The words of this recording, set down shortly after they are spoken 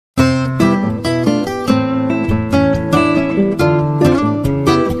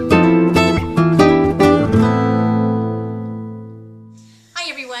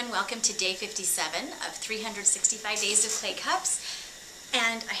5 days of clay cups,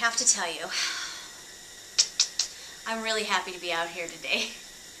 and I have to tell you, I'm really happy to be out here today.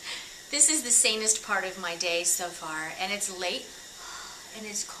 This is the sanest part of my day so far, and it's late and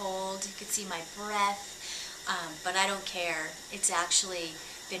it's cold. You can see my breath, but I don't care. It's actually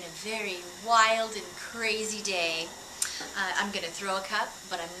been a very wild and crazy day. I'm going to throw a cup,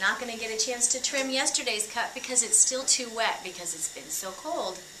 but I'm not going to get a chance to trim yesterday's cup because it's still too wet because it's been so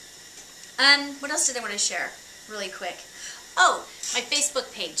cold. What else did I want to share really quick? Oh, my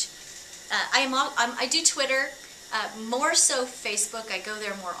Facebook page. I do Twitter, more so Facebook. I go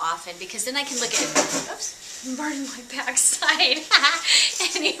there more often because then I can look at, oops, I'm burning my backside.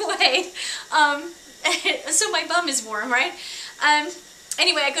 Anyway, so my bum is warm, right?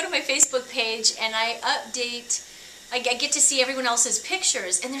 Anyway, I go to my Facebook page and I update. I get to see everyone else's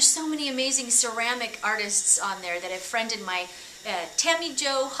pictures, and there's so many amazing ceramic artists on there that have friended my Tammy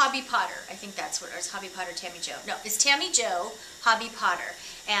Jo Hobby Potter. I think that's what it is, Hobby Potter Tammy Jo. No, it's Tammy Jo Hobby Potter.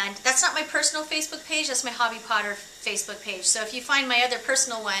 And that's not my personal Facebook page, that's my Hobby Potter Facebook page. So if you find my other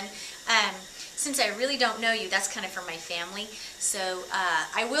personal one, since I really don't know you, that's kind of for my family. So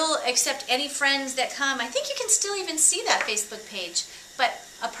I will accept any friends that come. I think you can still even see that Facebook page. But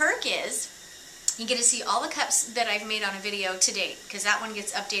a perk is, you get to see all the cups that I've made on a video to date, because that one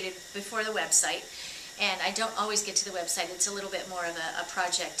gets updated before the website. And I don't always get to the website. It's a little bit more of a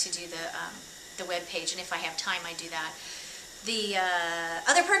project to do the web page, and if I have time, I do that. The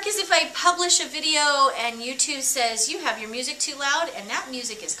other perk is if I publish a video and YouTube says you have your music too loud and that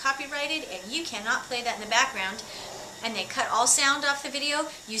music is copyrighted and you cannot play that in the background, and they cut all sound off the video,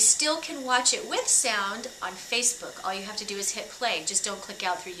 you still can watch it with sound on Facebook. All you have to do is hit play. Just don't click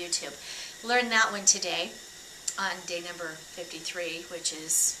out through YouTube. Learned that one today on day number 53, which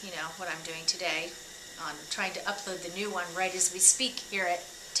is, you know, what I'm doing today, on trying to upload the new one right as we speak here at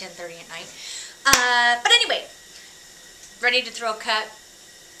 10:30 at night. But anyway, ready to throw a cut,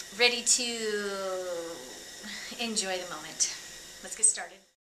 ready to enjoy the moment. Let's get started.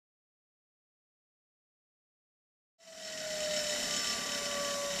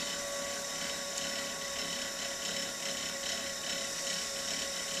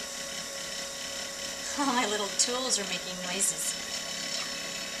 All my little tools are making noises.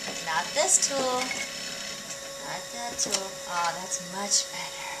 Not this tool. Not that tool. Oh, that's much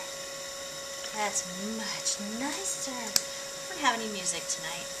better. That's much nicer. I don't have any music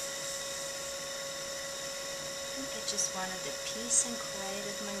tonight. I think I just wanted the peace and quiet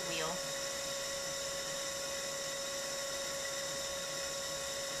of my wheel.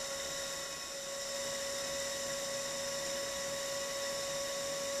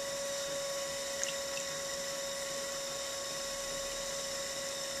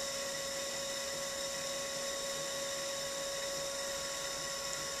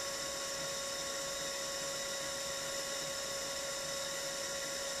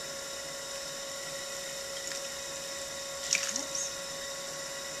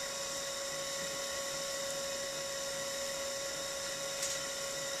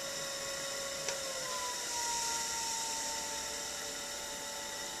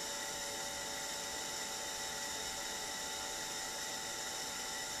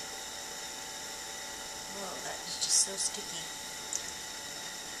 So sticky.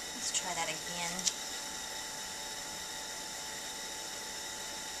 Let's try that again.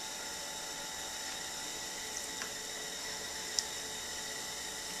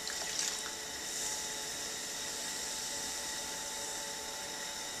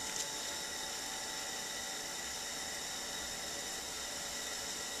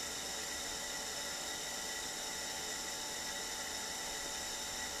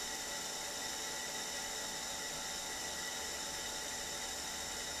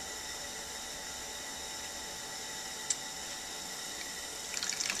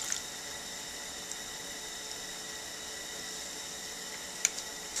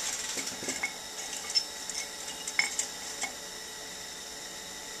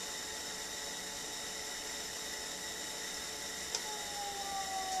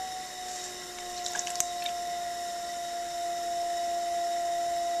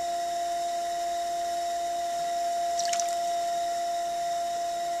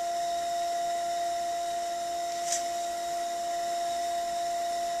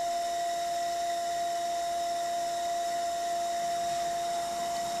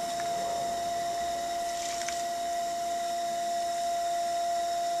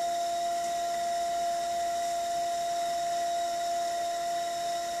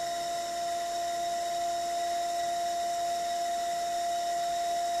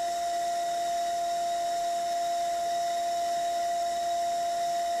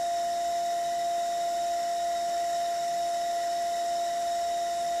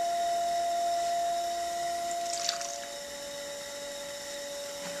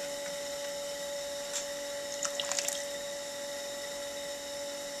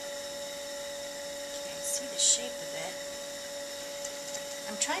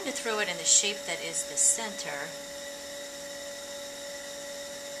 I'm trying to throw it in the shape that is the center.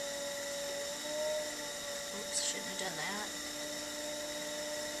 Oops, shouldn't have done that.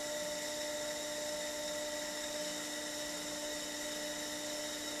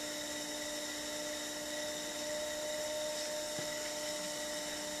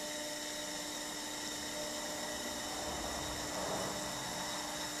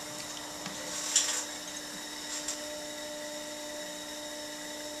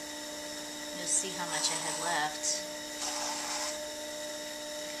 You'll see how much I had left.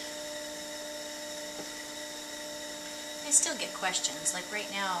 I still get questions, like right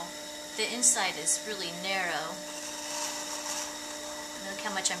now, the inside is really narrow. Look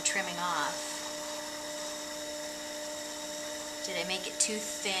how much I'm trimming off. Did I make it too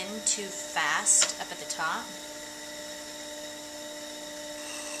thin, too fast up at the top?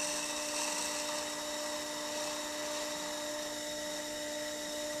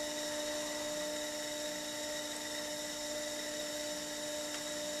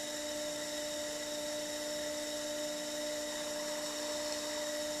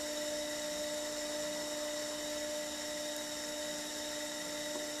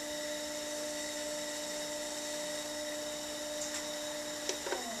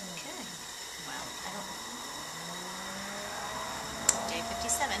 Day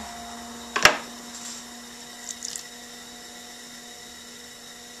 57.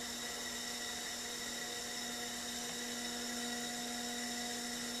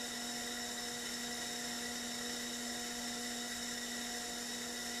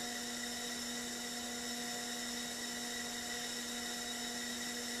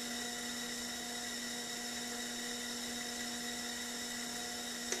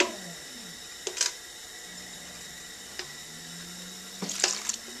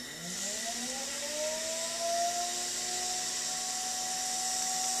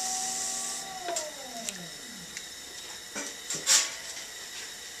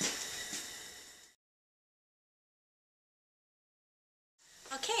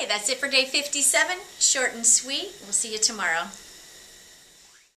 Okay, that's it for day 57. Short and sweet. We'll see you tomorrow.